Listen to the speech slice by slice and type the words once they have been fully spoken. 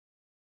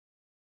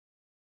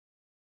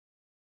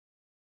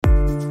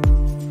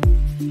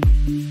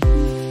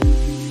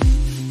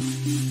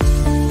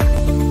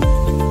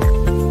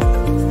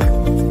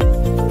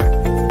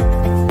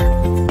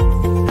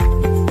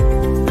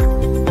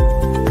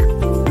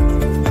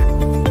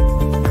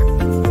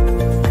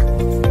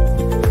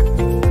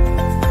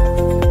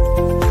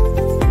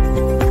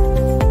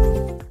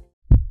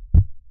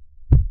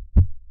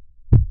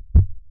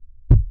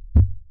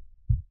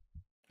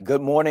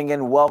Good morning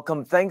and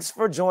welcome. Thanks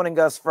for joining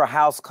us for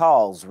House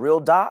Calls, Real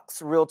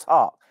Docs, Real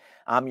Talk.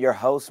 I'm your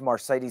host,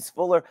 Mercedes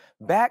Fuller,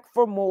 back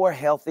for more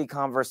healthy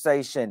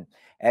conversation.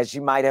 As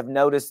you might have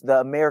noticed,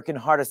 the American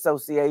Heart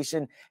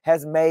Association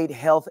has made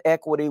health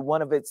equity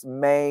one of its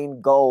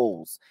main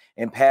goals.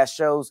 In past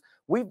shows,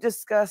 we've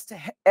discussed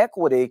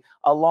equity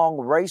along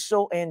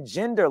racial and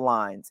gender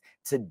lines.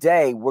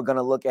 Today, we're going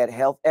to look at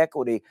health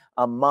equity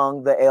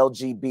among the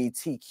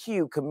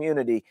LGBTQ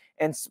community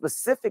and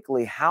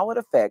specifically how it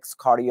affects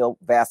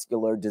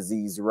cardiovascular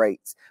disease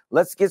rates.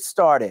 Let's get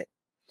started.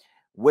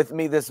 With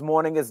me this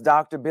morning is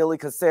Dr. Billy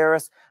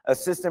Caceres,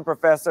 Assistant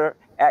Professor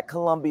at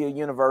Columbia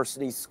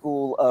University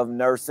School of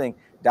Nursing.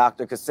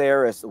 Dr.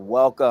 Caceres,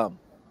 welcome.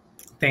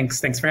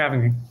 Thanks for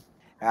having me.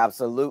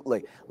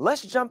 Absolutely.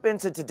 Let's jump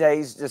into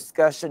today's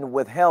discussion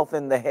with health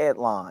in the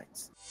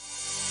headlines.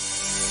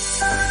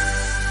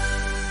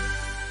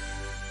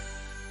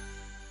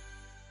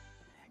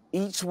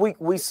 Each week,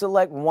 we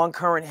select one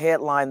current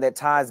headline that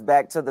ties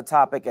back to the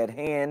topic at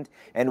hand,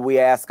 and we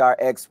ask our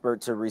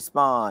expert to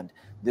respond.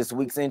 This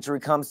week's entry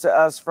comes to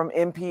us from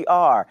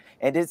NPR,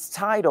 and it's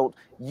titled,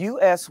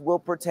 U.S. Will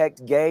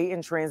Protect Gay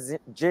and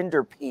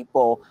Transgender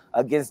People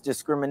Against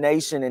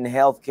Discrimination in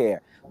Healthcare.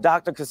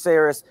 Dr.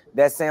 Caceres,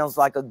 that sounds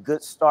like a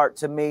good start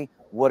to me.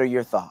 What are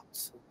your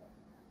thoughts?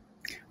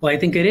 Well, I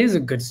think it is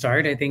a good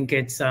start. I think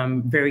it's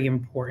very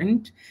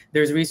important.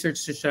 There's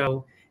research to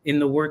show in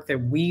the work that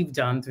we've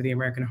done through the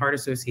American Heart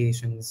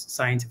Association's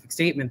scientific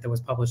statement that was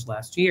published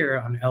last year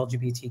on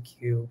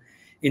LGBTQ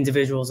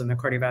individuals and their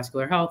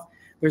cardiovascular health,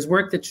 there's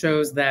work that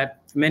shows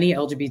that many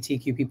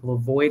LGBTQ people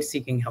avoid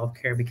seeking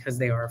healthcare because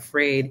they are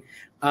afraid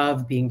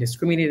of being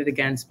discriminated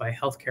against by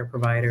healthcare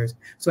providers.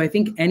 So I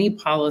think any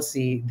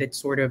policy that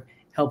sort of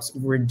helps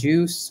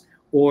reduce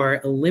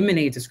or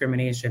eliminate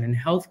discrimination in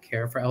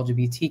healthcare for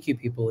LGBTQ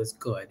people is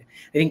good.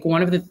 I think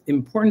one of the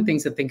important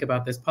things to think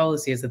about this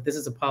policy is that this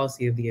is a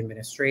policy of the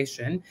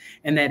administration,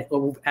 and that,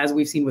 as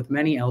we've seen with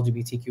many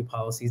LGBTQ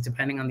policies,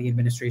 depending on the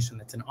administration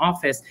that's in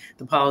office,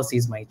 the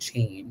policies might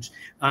change.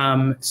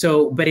 But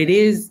it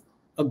is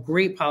a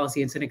great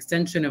policy. It's an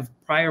extension of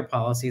prior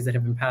policies that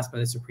have been passed by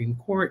the Supreme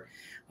Court.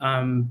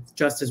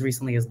 Just as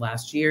recently as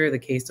last year, the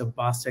case of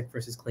Bostick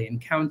versus Clayton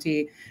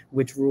County,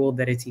 which ruled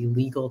that it's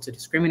illegal to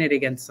discriminate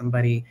against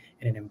somebody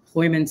in an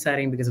employment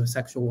setting because of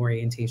sexual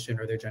orientation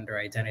or their gender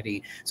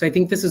identity. So I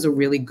think this is a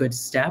really good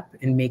step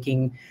in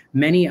making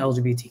many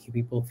LGBTQ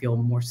people feel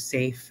more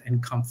safe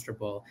and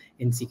comfortable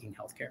in seeking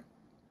healthcare.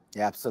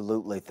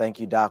 Absolutely. Thank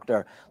you,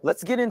 Doctor.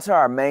 Let's get into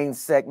our main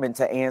segment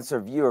to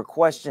answer viewer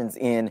questions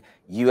in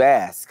You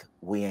Ask,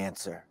 We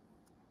Answer.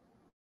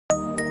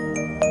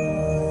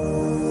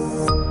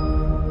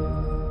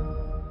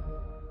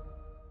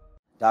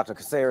 Dr.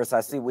 Caceres,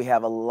 I see we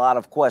have a lot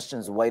of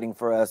questions waiting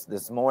for us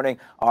this morning.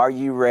 Are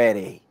you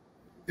ready?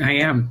 I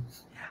am.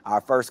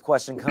 Our first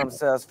question comes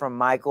to us from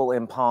Michael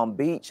in Palm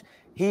Beach.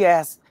 He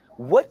asks,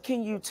 what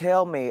can you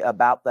tell me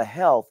about the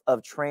health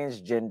of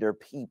transgender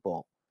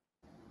people?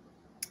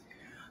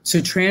 So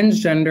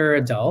transgender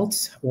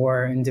adults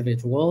or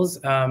individuals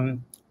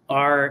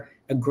are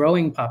a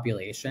growing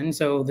population.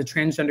 So the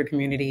transgender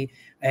community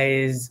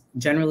is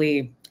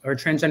generally, or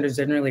transgender is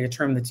generally a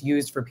term that's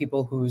used for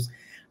people whose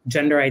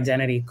gender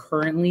identity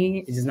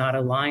currently is not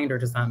aligned or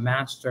does not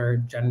match their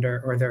gender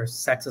or their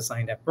sex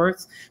assigned at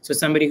birth. So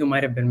somebody who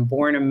might have been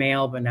born a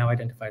male but now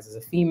identifies as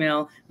a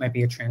female might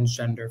be a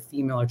transgender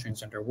female or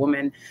transgender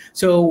woman.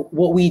 So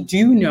what we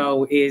do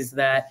know is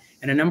that,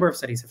 and a number of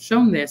studies have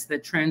shown this,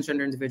 that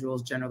transgender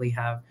individuals generally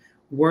have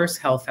worse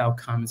health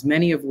outcomes,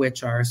 many of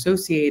which are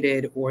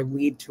associated or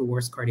lead to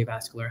worse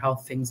cardiovascular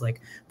health, things like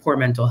poor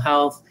mental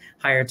health,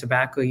 higher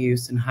tobacco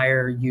use, and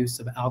higher use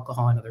of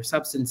alcohol and other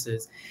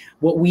substances.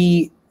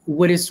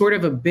 What is sort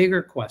of a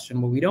bigger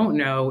question, what we don't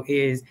know,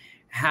 is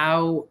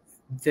how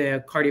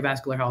the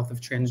cardiovascular health of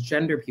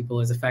transgender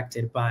people is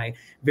affected by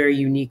very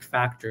unique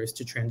factors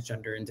to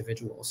transgender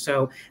individuals.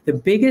 So the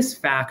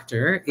biggest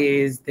factor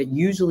is that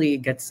usually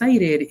gets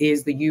cited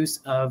is the use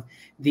of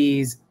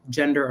these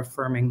gender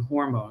affirming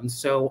hormones.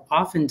 So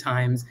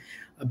oftentimes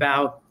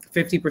about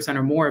 50%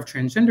 or more of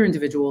transgender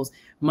individuals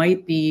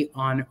might be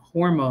on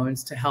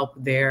hormones to help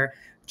their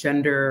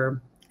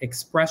gender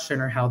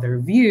expression or how they're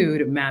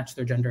viewed match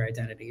their gender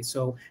identity.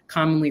 So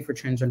commonly for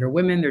transgender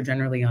women, they're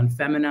generally on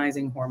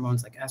feminizing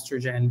hormones like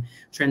estrogen.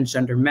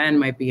 Transgender men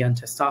might be on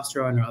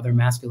testosterone or other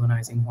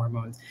masculinizing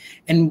hormones.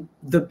 And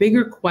the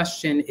bigger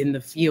question in the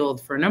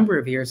field for a number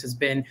of years has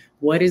been,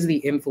 what is the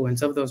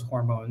influence of those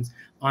hormones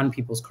on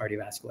people's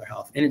cardiovascular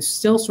health? And it's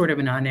still sort of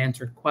an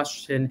unanswered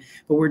question,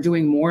 but we're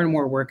doing more and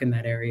more work in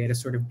that area to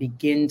sort of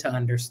begin to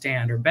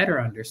understand or better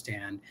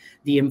understand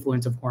the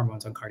influence of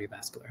hormones on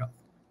cardiovascular health.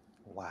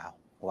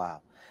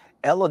 Wow.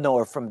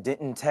 Eleanor from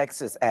Denton,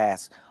 Texas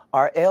asks,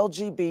 are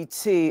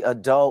LGBT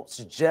adults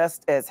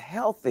just as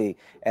healthy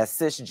as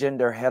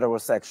cisgender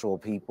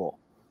heterosexual people?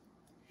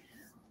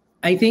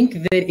 I think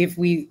that if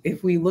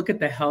we look at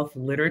the health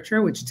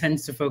literature, which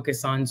tends to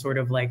focus on sort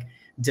of like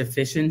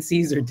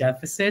deficiencies or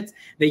deficits,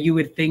 that you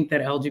would think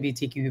that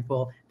LGBTQ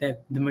people,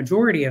 that the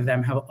majority of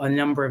them have a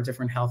number of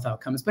different health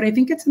outcomes. But I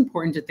think it's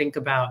important to think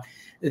about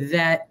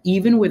that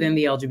even within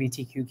the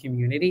LGBTQ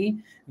community,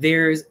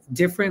 there's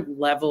different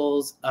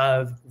levels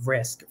of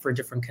risk for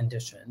different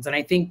conditions. And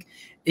I think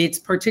it's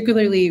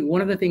particularly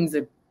one of the things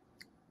that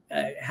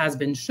has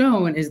been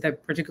shown is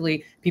that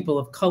particularly people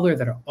of color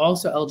that are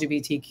also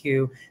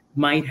LGBTQ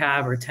might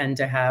have or tend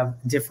to have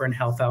different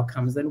health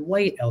outcomes than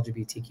white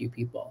LGBTQ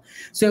people.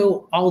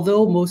 So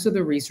although most of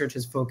the research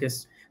is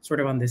focused sort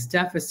of on this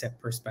deficit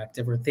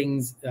perspective or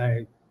things,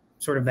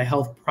 sort of the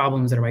health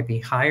problems that might be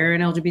higher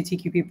in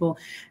LGBTQ people,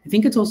 I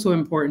think it's also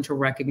important to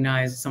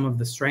recognize some of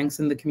the strengths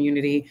in the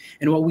community.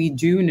 And what we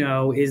do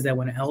know is that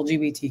when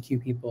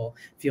LGBTQ people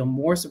feel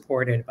more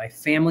supported by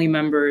family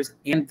members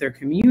and their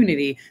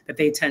community, that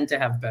they tend to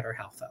have better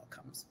health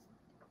outcomes.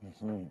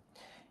 Mm-hmm.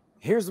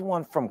 Here's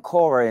one from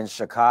Cora in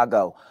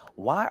Chicago.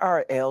 Why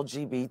are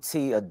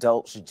LGBT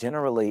adults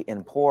generally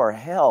in poorer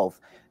health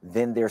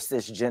than their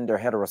cisgender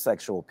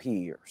heterosexual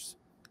peers?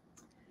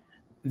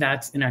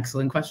 That's an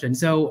excellent question.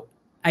 So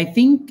I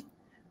think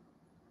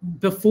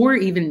before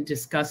even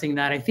discussing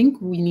that, I think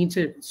we need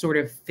to sort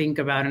of think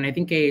about, and I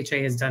think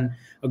AHA has done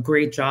a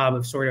great job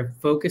of sort of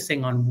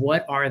focusing on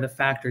what are the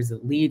factors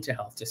that lead to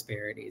health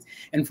disparities.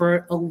 And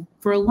for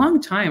a long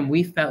time,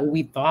 we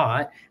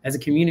thought as a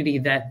community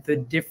that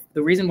the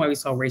reason why we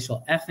saw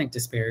racial ethnic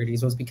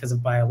disparities was because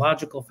of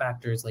biological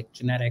factors like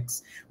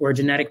genetics or a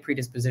genetic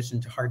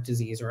predisposition to heart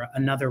disease or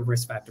another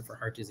risk factor for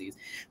heart disease.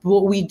 But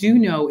what we do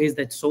know is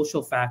that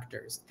social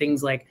factors,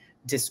 things like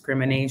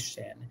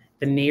discrimination,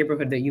 the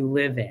neighborhood that you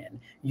live in,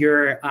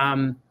 your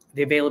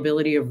the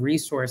availability of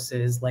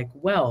resources like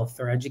wealth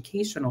or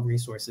educational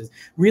resources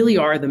really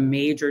are the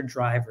major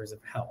drivers of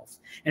health.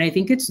 And I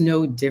think it's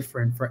no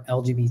different for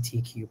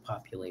LGBTQ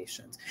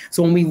populations.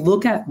 So when we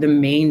look at the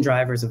main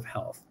drivers of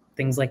health,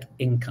 things like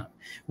income,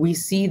 we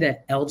see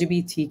that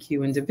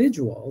LGBTQ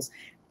individuals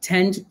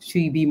tend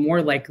to be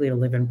more likely to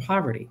live in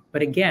poverty.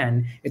 But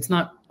again, it's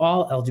not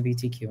all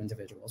LGBTQ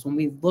individuals. When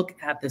we look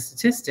at the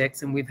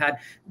statistics, and we've had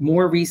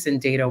more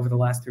recent data over the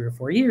last 3 or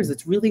 4 years,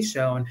 it's really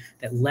shown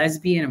that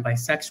lesbian and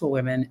bisexual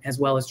women, as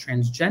well as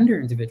transgender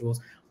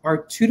individuals,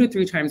 are 2 to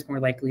 3 times more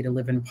likely to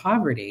live in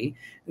poverty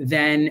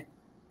than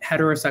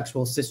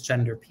heterosexual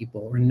cisgender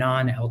people or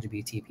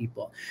non-LGBT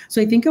people.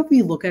 So I think if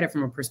we look at it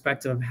from a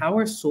perspective of how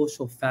are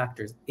social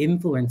factors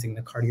influencing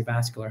the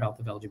cardiovascular health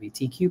of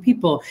LGBTQ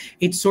people,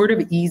 it's sort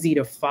of easy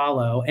to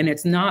follow. And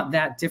it's not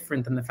that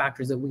different than the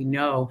factors that we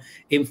know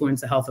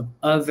influence the health of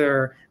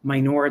other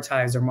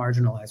minoritized or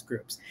marginalized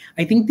groups.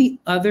 I think the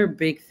other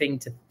big thing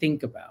to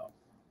think about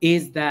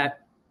is that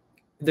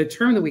the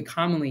term that we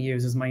commonly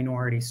use is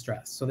minority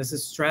stress. So this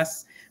is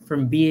stress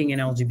from being an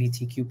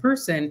LGBTQ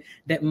person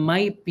that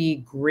might be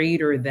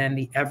greater than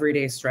the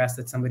everyday stress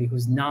that somebody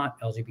who's not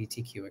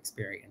LGBTQ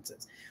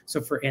experiences.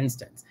 So for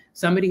instance,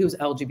 somebody who's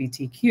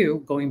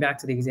LGBTQ, going back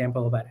to the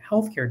example about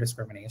healthcare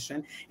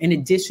discrimination, in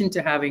addition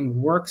to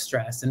having work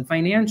stress and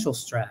financial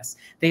stress,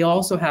 they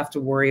also have to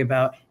worry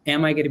about,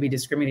 am I going to be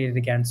discriminated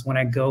against when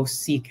I go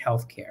seek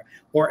healthcare?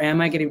 Or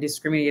am I getting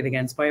discriminated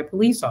against by a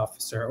police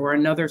officer or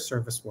another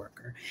service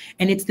worker?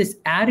 And it's this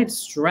added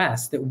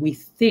stress that we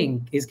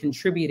think is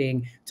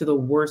contributing to the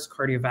worst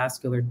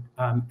cardiovascular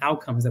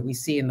outcomes that we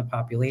see in the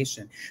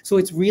population. So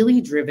it's really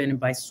driven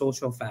by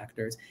social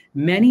factors,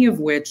 many of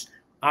which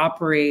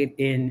operate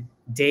in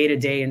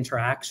day-to-day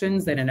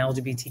interactions that an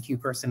LGBTQ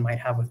person might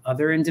have with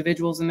other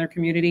individuals in their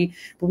community.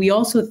 But we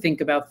also think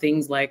about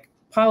things like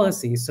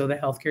policies, so the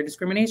healthcare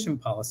discrimination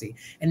policy,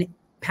 and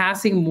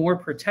passing more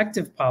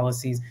protective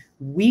policies,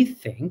 we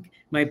think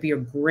might be a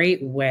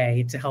great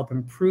way to help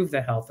improve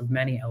the health of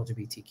many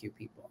LGBTQ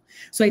people.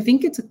 So I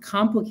think it's a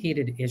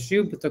complicated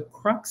issue, but the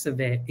crux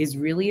of it is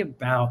really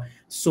about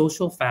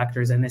social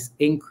factors and this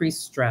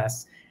increased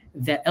stress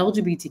that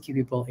LGBTQ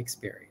people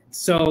experience.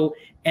 So,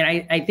 and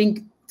I think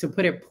to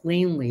put it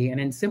plainly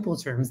and in simple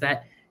terms,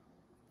 that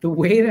the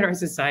way that our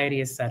society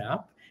is set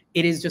up,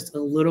 it is just a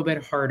little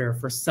bit harder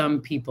for some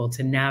people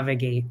to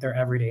navigate their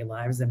everyday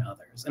lives than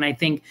others. And I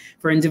think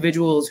for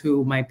individuals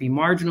who might be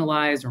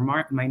marginalized or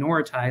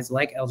minoritized,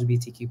 like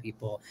LGBTQ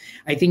people,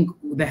 I think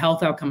the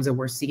health outcomes that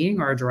we're seeing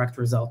are a direct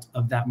result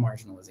of that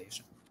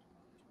marginalization.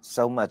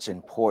 So much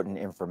important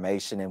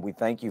information, and we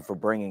thank you for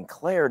bringing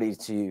clarity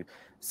to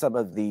some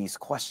of these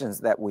questions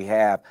that we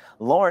have.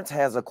 Lawrence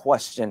has a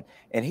question,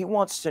 and he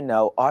wants to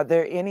know, are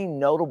there any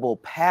notable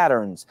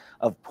patterns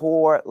of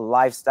poor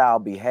lifestyle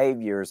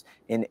behaviors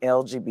in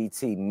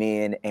LGBT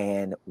men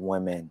and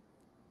women?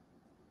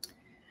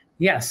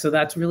 Yes, so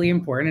that's really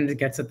important. And it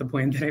gets at the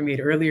point that I made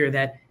earlier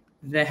that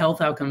the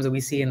health outcomes that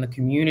we see in the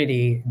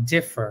community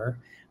differ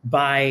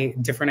by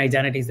different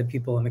identities that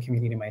people in the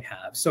community might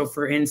have. So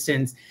for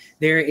instance,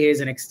 there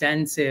is an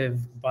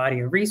extensive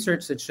body of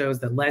research that shows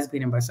that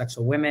lesbian and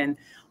bisexual women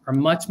are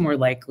much more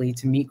likely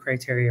to meet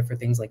criteria for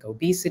things like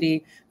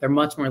obesity. They're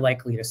much more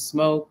likely to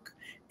smoke,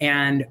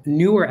 and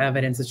newer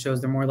evidence that shows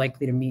they're more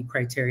likely to meet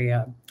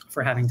criteria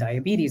for having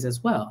diabetes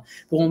as well.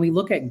 But when we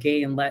look at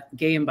gay and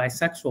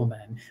bisexual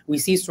men, we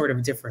see sort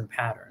of different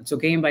patterns. So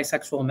gay and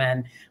bisexual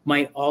men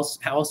might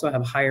also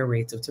have higher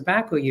rates of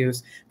tobacco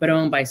use, but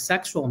among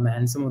bisexual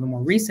men, some of the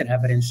more recent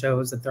evidence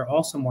shows that they're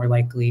also more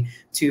likely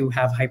to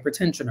have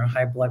hypertension or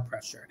high blood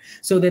pressure.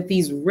 So that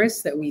these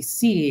risks that we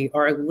see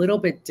are a little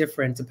bit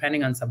different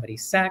depending on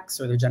somebody's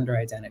sex or their gender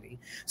identity.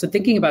 So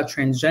thinking about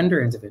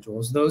transgender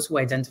individuals, those who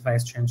identify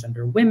as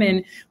transgender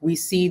women, we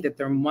see that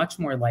they're much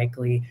more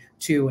likely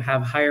to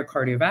have higher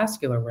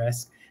cardiovascular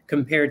risk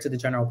compared to the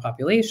general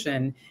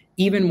population,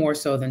 even more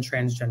so than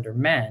transgender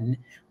men,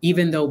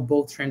 even though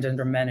both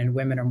transgender men and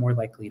women are more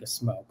likely to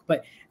smoke.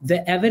 But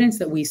the evidence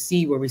that we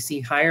see where we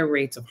see higher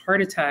rates of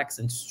heart attacks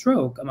and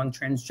stroke among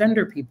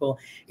transgender people,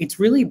 it's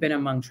really been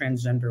among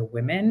transgender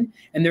women.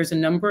 And there's a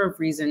number of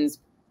reasons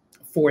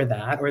for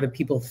that, or that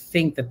people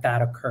think that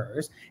that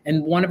occurs.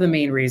 And one of the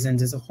main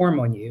reasons is a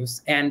hormone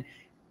use, and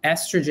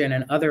estrogen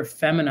and other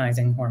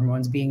feminizing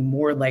hormones being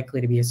more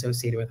likely to be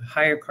associated with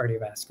higher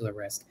cardiovascular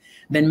risk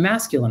than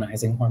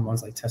masculinizing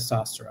hormones like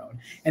testosterone.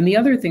 And the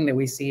other thing that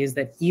we see is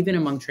that even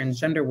among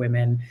transgender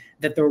women,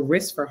 that the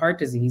risk for heart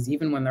disease,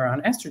 even when they're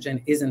on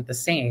estrogen, isn't the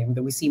same,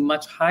 that we see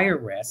much higher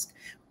risk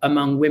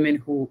among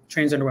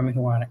transgender women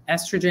who are on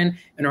estrogen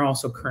and are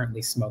also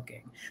currently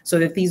smoking. So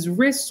that these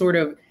risks sort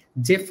of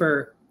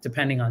differ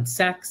depending on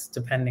sex,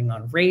 depending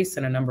on race,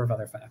 and a number of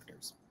other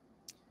factors.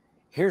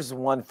 Here's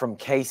one from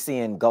Casey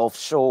in Gulf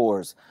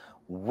Shores.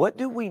 What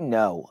do we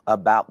know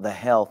about the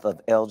health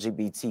of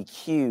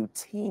LGBTQ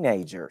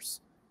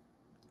teenagers?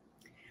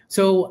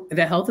 So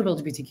the health of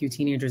LGBTQ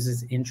teenagers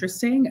is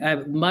interesting.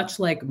 Much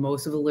like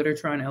most of the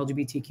literature on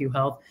LGBTQ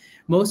health,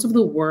 most of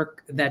the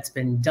work that's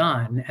been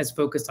done has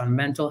focused on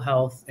mental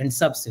health and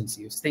substance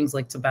use, things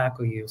like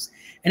tobacco use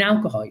and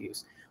alcohol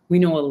use. We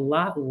know a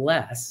lot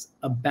less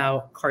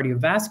about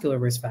cardiovascular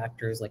risk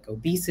factors like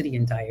obesity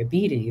and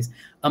diabetes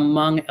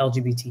among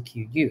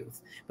LGBTQ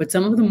youth. But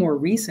some of the more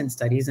recent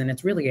studies, and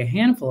it's really a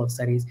handful of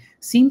studies,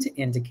 seem to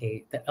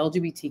indicate that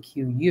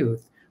LGBTQ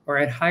youth are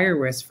at higher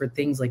risk for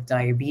things like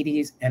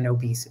diabetes and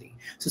obesity.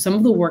 So some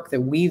of the work that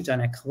we've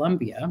done at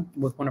Columbia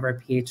with one of our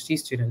PhD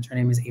students, her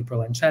name is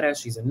April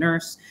Anchetta, she's a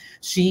nurse.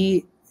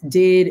 She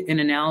did an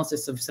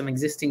analysis of some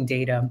existing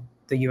data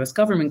the US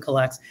government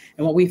collects.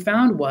 And what we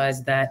found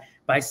was that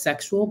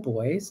bisexual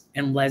boys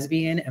and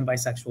lesbian and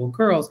bisexual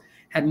girls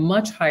had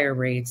much higher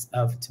rates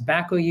of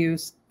tobacco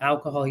use,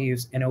 alcohol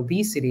use, and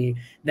obesity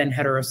than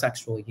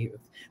heterosexual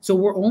youth. So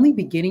we're only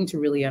beginning to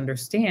really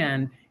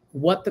understand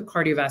what the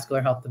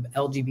cardiovascular health of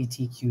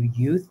LGBTQ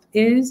youth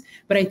is.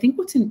 But I think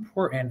what's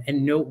important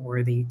and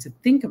noteworthy to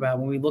think about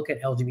when we look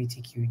at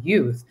LGBTQ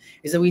youth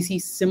is that we see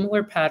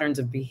similar patterns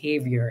of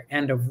behavior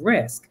and of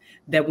risk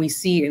that we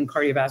see in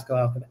cardiovascular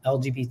health of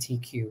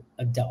LGBTQ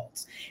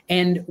adults.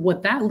 And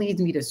what that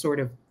leads me to sort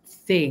of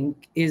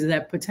think is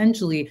that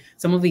potentially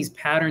some of these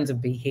patterns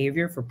of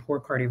behavior for poor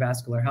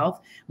cardiovascular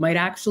health might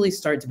actually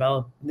start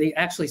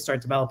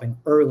developing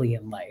early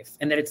in life,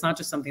 and that it's not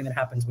just something that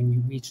happens when you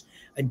reach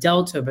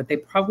adulthood, but they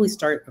probably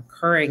start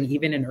occurring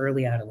even in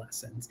early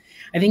adolescence.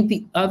 I think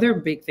the other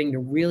big thing to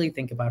really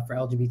think about for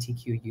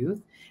LGBTQ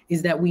youth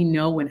is that we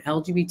know when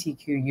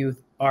LGBTQ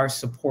youth are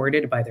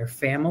supported by their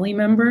family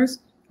members,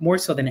 more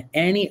so than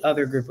any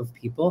other group of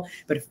people,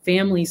 but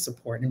family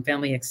support and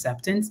family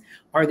acceptance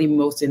are the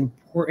most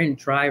important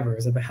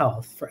drivers of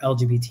health for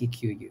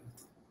LGBTQ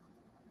youth.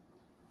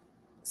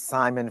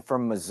 Simon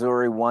from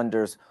Missouri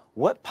wonders,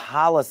 what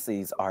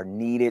policies are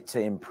needed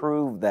to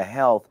improve the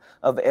health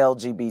of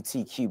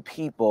LGBTQ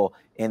people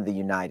in the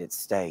United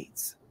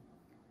States?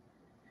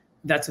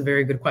 That's a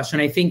very good question.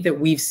 I think that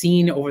we've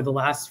seen over the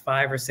last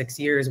 5 or 6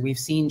 years, we've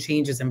seen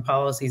changes in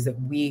policies that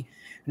we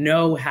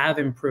know have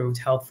improved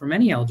health for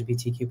many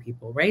LGBTQ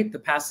people, right? The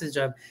passage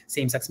of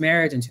same-sex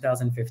marriage in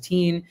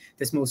 2015,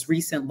 this most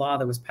recent law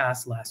that was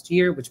passed last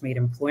year, which made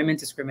employment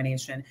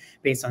discrimination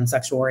based on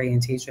sexual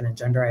orientation and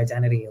gender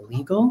identity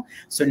illegal.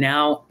 So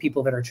now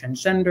people that are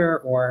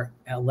transgender or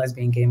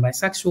lesbian, gay, and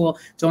bisexual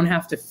don't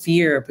have to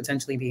fear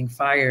potentially being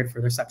fired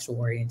for their sexual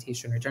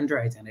orientation or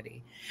gender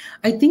identity.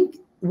 I think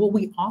what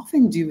we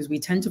often do is we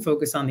tend to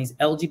focus on these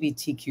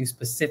LGBTQ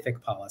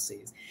specific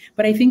policies.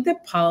 But I think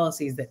that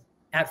policies that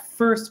at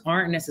first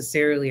aren't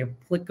necessarily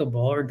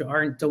applicable or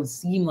don't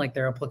seem like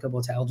they're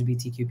applicable to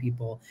LGBTQ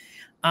people,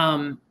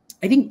 I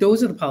think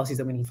those are the policies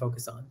that we need to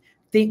focus on.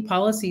 Think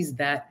policies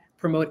that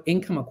promote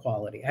income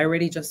equality. I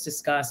already just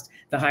discussed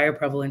the higher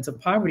prevalence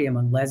of poverty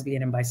among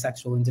lesbian and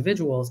bisexual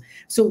individuals.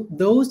 So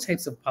those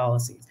types of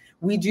policies.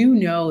 We do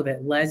know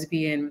that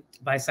lesbian,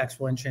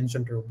 bisexual, and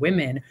transgender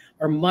women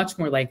are much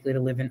more likely to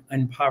live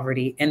in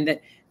poverty, and that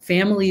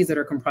families that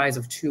are comprised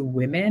of 2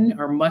 women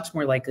are much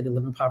more likely to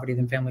live in poverty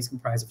than families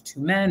comprised of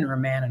 2 men or a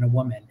man and a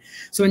woman.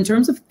 So in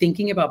terms of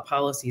thinking about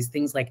policies,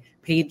 things like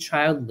paid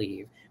child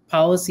leave,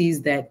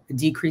 policies that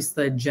decrease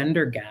the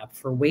gender gap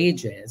for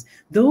wages,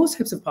 those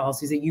types of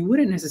policies that you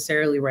wouldn't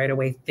necessarily right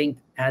away think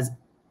as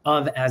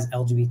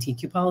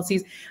LGBTQ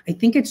policies, I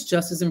think it's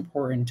just as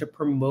important to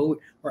promote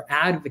or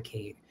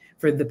advocate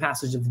for the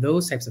passage of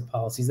those types of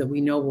policies that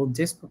we know will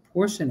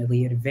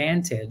disproportionately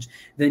advantage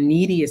the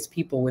neediest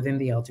people within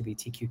the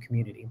LGBTQ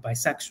community,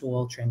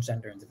 bisexual,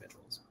 transgender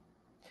individuals.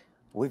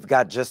 We've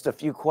got just a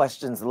few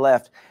questions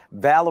left.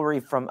 Valerie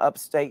from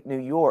upstate New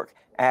York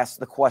asked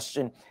the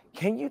question,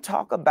 can you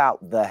talk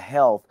about the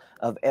health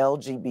of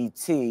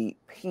LGBT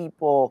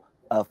people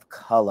of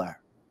color?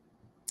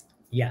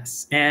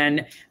 Yes,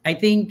 and I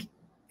think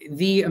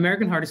the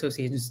American Heart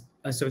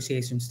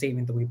Association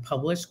statement that we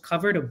published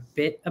covered a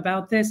bit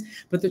about this,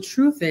 but the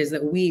truth is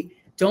that we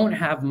don't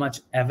have much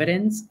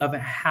evidence of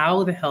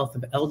how the health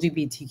of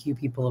LGBTQ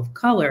people of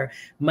color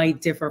might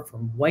differ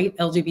from white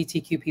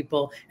LGBTQ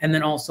people and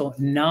then also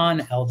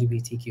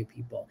non-LGBTQ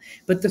people.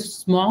 But the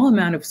small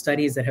amount of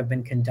studies that have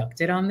been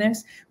conducted on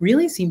this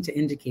really seem to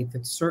indicate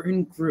that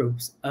certain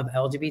groups of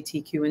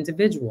LGBTQ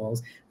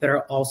individuals that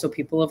are also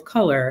people of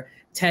color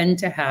tend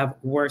to have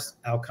worse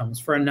outcomes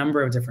for a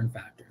number of different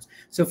factors.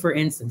 So for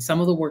instance,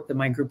 some of the work that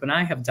my group and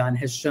I have done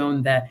has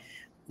shown that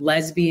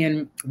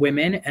lesbian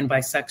women and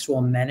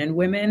bisexual men and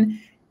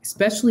women,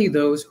 especially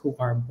those who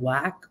are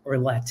Black or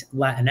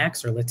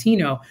Latinx or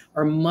Latino,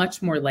 are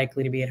much more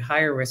likely to be at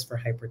higher risk for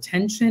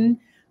hypertension,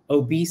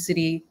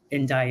 obesity,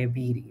 and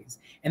diabetes.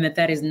 And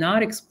that is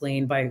not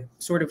explained by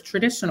sort of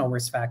traditional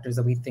risk factors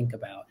that we think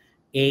about.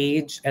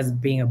 Age as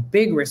being a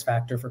big risk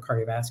factor for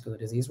cardiovascular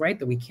disease, right?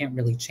 That we can't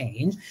really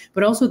change,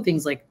 but also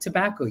things like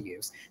tobacco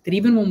use, that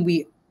even when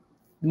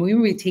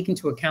we take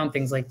into account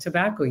things like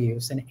tobacco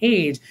use and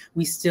age,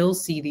 we still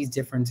see these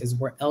differences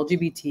where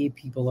LGBT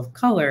people of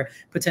color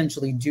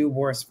potentially do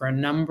worse for a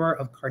number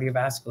of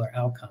cardiovascular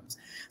outcomes.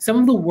 Some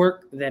of the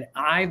work that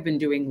I've been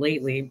doing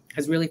lately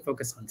has really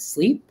focused on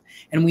sleep.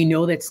 And we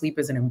know that sleep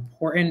is an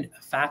important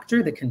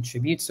factor that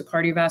contributes to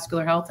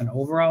cardiovascular health and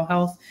overall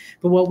health.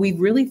 But what we've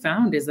really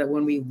found is that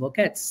when we look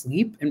at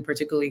sleep, and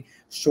particularly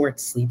short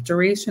sleep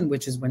duration,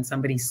 which is when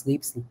somebody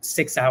sleeps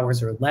 6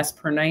 hours or less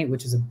per night,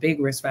 which is a big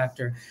risk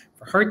factor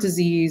for heart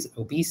disease,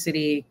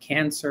 obesity,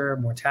 cancer,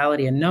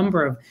 mortality, a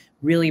number of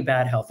really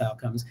bad health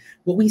outcomes.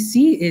 What we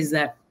see is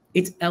that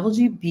it's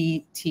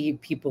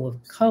LGBT people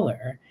of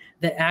color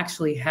that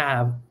actually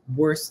have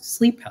worse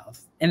sleep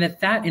health, and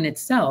that in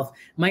itself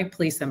might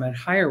place them at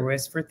higher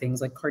risk for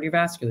things like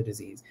cardiovascular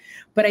disease.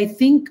 But I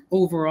think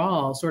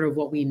overall, sort of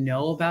what we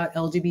know about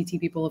LGBT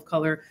people of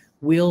color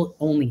will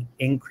only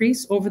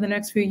increase over the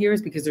next few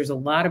years, because there's a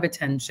lot of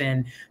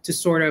attention to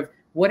sort of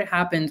what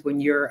happens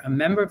when you're a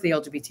member of the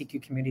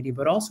LGBTQ community,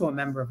 but also a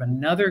member of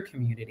another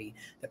community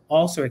that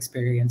also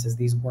experiences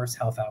these worse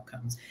health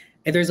outcomes.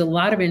 And there's a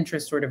lot of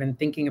interest sort of in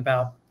thinking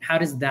about how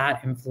does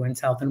that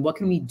influence health, and what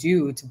can we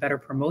do to better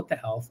promote the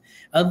health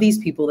of these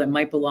people that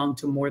might belong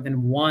to more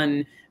than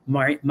one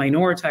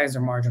minoritized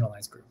or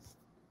marginalized group.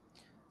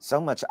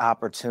 So much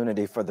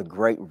opportunity for the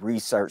great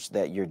research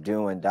that you're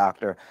doing,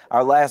 Doctor.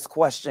 Our last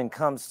question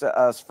comes to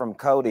us from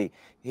Cody.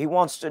 He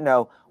wants to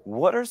know,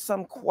 what are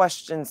some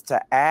questions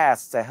to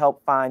ask to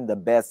help find the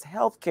best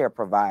healthcare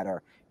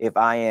provider if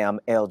I am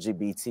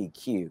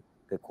LGBTQ?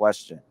 Good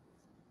question.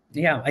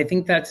 Yeah, I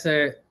think that's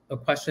a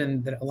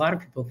question that a lot of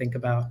people think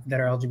about that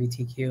are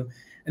LGBTQ.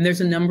 And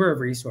there's a number of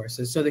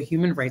resources. So the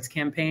Human Rights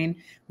Campaign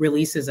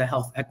releases a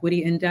health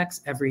equity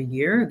index every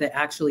year that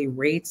actually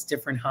rates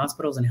different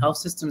hospitals and health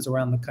systems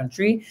around the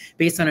country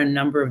based on a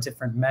number of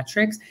different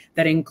metrics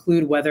that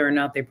include whether or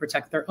not they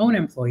protect their own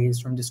employees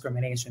from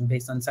discrimination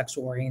based on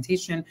sexual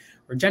orientation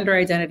or gender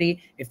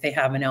identity, if they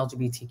have an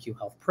LGBTQ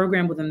health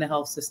program within the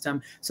health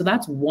system. So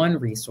that's one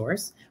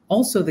resource.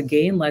 Also, the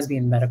Gay and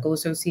Lesbian Medical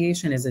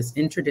Association is this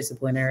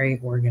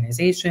interdisciplinary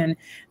organization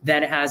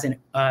that has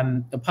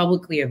a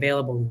publicly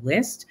available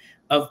list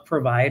of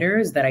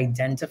providers that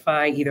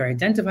either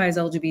identify as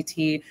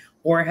LGBT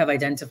or have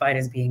identified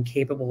as being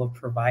capable of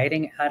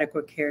providing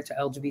adequate care to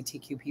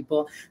LGBTQ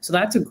people. So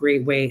that's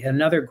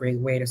another great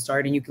way to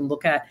start. And you can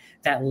look at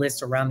that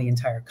list around the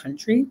entire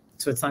country.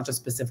 So it's not just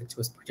specific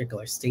to a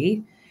particular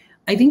state.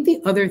 I think the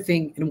other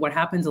thing, and what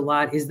happens a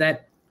lot, is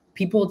that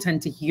people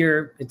tend to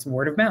hear, it's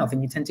word of mouth,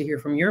 and you tend to hear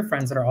from your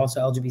friends that are also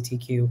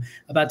LGBTQ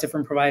about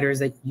different providers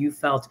that you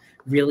felt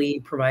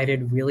really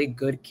provided really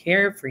good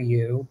care for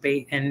you,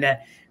 and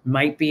that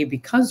might be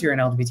because you're an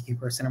LGBTQ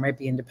person, or might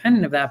be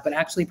independent of that, but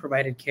actually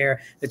provided care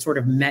that sort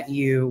of met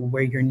you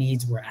where your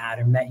needs were at,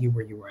 or met you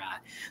where you were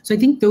at. So I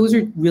think those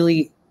are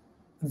really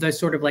the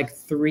sort of like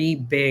three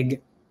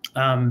big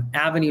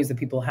avenues that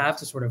people have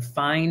to sort of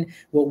find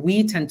what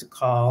we tend to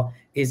call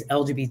is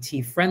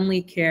LGBT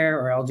friendly care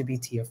or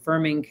LGBT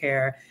affirming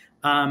care.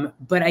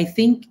 But I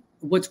think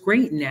what's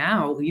great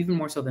now, even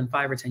more so than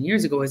 5 or 10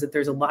 years ago, is that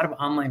there's a lot of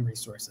online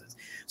resources.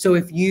 So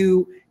if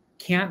you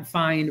can't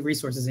find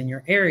resources in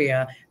your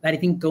area, that I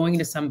think going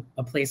to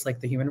a place like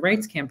the Human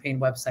Rights Campaign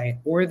website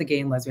or the Gay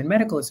and Lesbian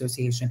Medical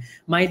Association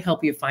might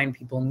help you find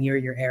people near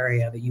your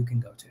area that you can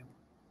go to.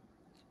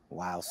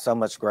 Wow, so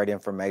much great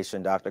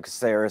information, Dr.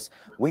 Caceres.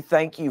 We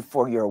thank you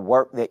for your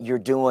work that you're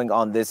doing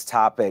on this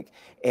topic.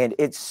 And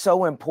it's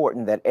so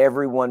important that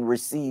everyone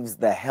receives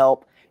the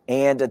help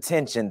and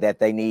attention that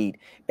they need.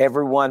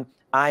 Everyone,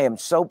 I am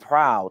so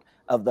proud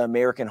of the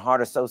American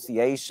Heart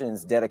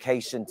Association's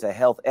dedication to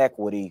health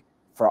equity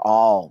for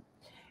all.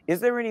 Is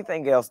there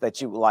anything else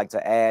that you would like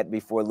to add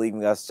before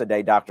leaving us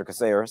today, Dr.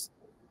 Caceres?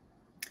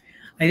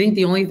 I think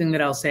the only thing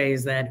that I'll say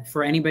is that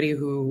for anybody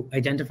who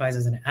identifies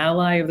as an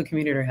ally of the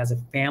community or has a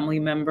family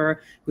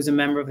member who's a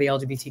member of the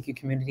LGBTQ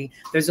community,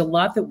 there's a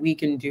lot that we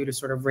can do to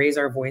sort of raise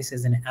our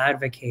voices and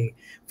advocate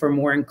for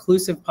more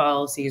inclusive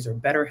policies or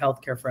better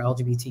healthcare for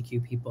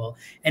LGBTQ people.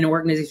 And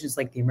organizations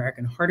like the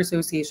American Heart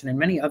Association and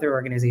many other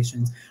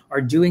organizations are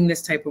doing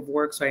this type of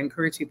work. So I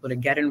encourage people to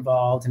get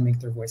involved and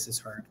make their voices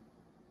heard.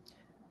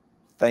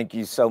 Thank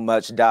you so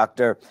much,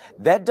 Doctor.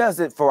 That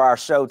does it for our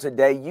show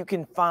today. You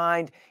can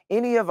find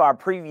any of our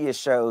previous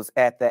shows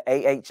at the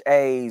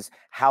AHA's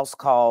House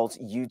Calls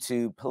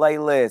YouTube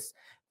playlist.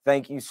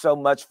 Thank you so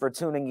much for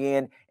tuning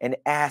in and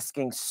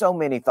asking so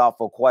many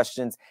thoughtful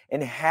questions.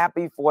 And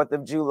happy 4th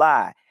of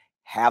July.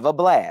 Have a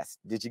blast.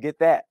 Did you get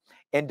that?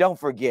 And don't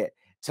forget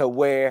to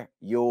wear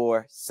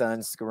your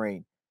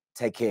sunscreen.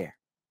 Take care.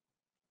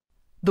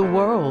 The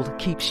world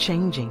keeps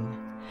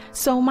changing.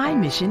 So my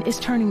mission is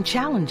turning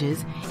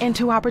challenges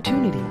into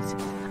opportunities.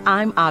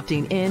 I'm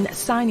opting in,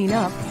 signing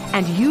up,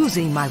 and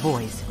using my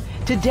voice.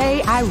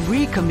 Today, I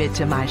recommit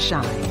to my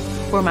shine.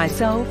 For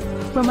myself,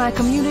 for my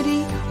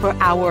community, for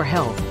our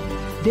health.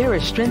 There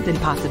is strength in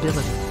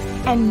possibility,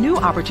 and new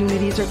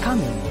opportunities are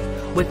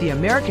coming. With the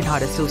American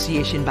Heart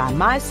Association by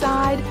my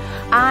side,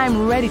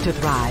 I'm ready to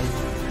thrive.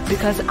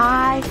 Because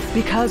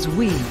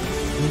we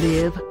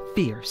live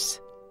fierce.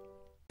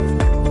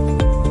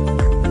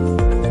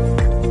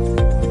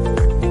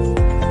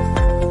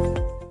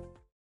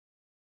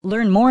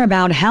 Learn more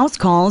about House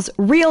Calls,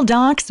 Real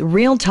Docs,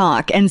 Real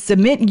Talk, and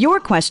submit your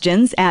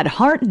questions at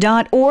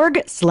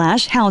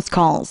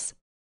heart.org/housecalls.